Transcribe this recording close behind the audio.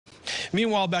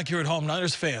Meanwhile, back here at home,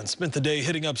 Niners fans spent the day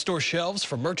hitting up store shelves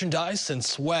for merchandise and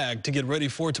swag to get ready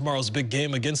for tomorrow's big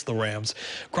game against the Rams.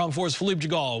 Crom 4's Philippe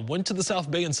Djegal went to the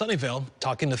South Bay in Sunnyvale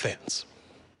talking to fans.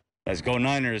 Let's go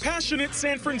Niners. Passionate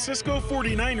San Francisco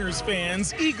 49ers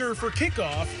fans eager for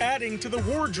kickoff, adding to the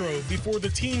wardrobe before the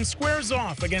team squares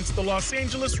off against the Los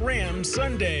Angeles Rams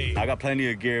Sunday. I got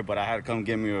plenty of gear, but I had to come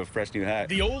get me a fresh new hat.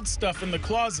 The old stuff in the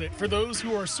closet for those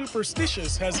who are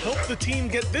superstitious has helped the team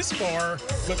get this far,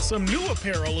 but some new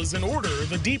apparel is in order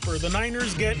the deeper the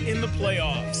Niners get in the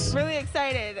playoffs. Really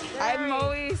excited. I'm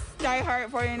always diehard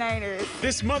 49ers.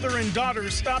 This mother and daughter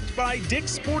stopped by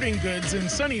Dick's Sporting Goods in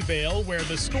Sunnyvale, where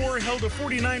the store held a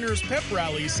 49ers pep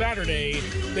rally Saturday.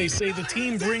 They say the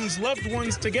team brings loved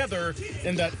ones together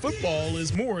and that football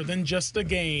is more than just a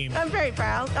game. I'm very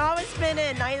proud. I've always been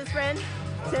a Niners fan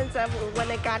since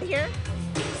when I got here.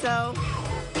 So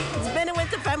it's been with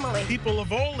the family. People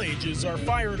of all ages are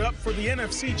fired up for the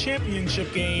NFC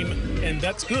Championship game, and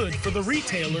that's good for the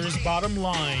retailers' bottom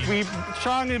line. We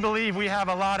strongly believe we have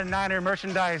a lot of Niner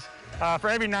merchandise for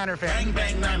every Niner fan. Bang,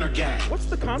 bang, Niner gang. What's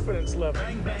the confidence level?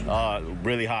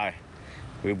 Really high.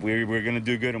 We're going to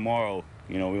do good tomorrow.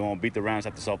 You know, we won't beat the Rams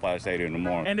at the SoFi Stadium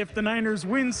tomorrow. And if the Niners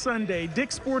win Sunday,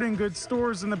 Dick's Sporting Goods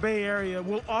stores in the Bay Area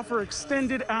will offer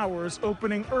extended hours,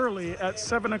 opening early at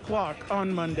 7 o'clock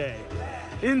on Monday.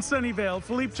 In Sunnyvale,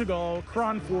 Philippe Djegal,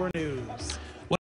 Cron 4 News.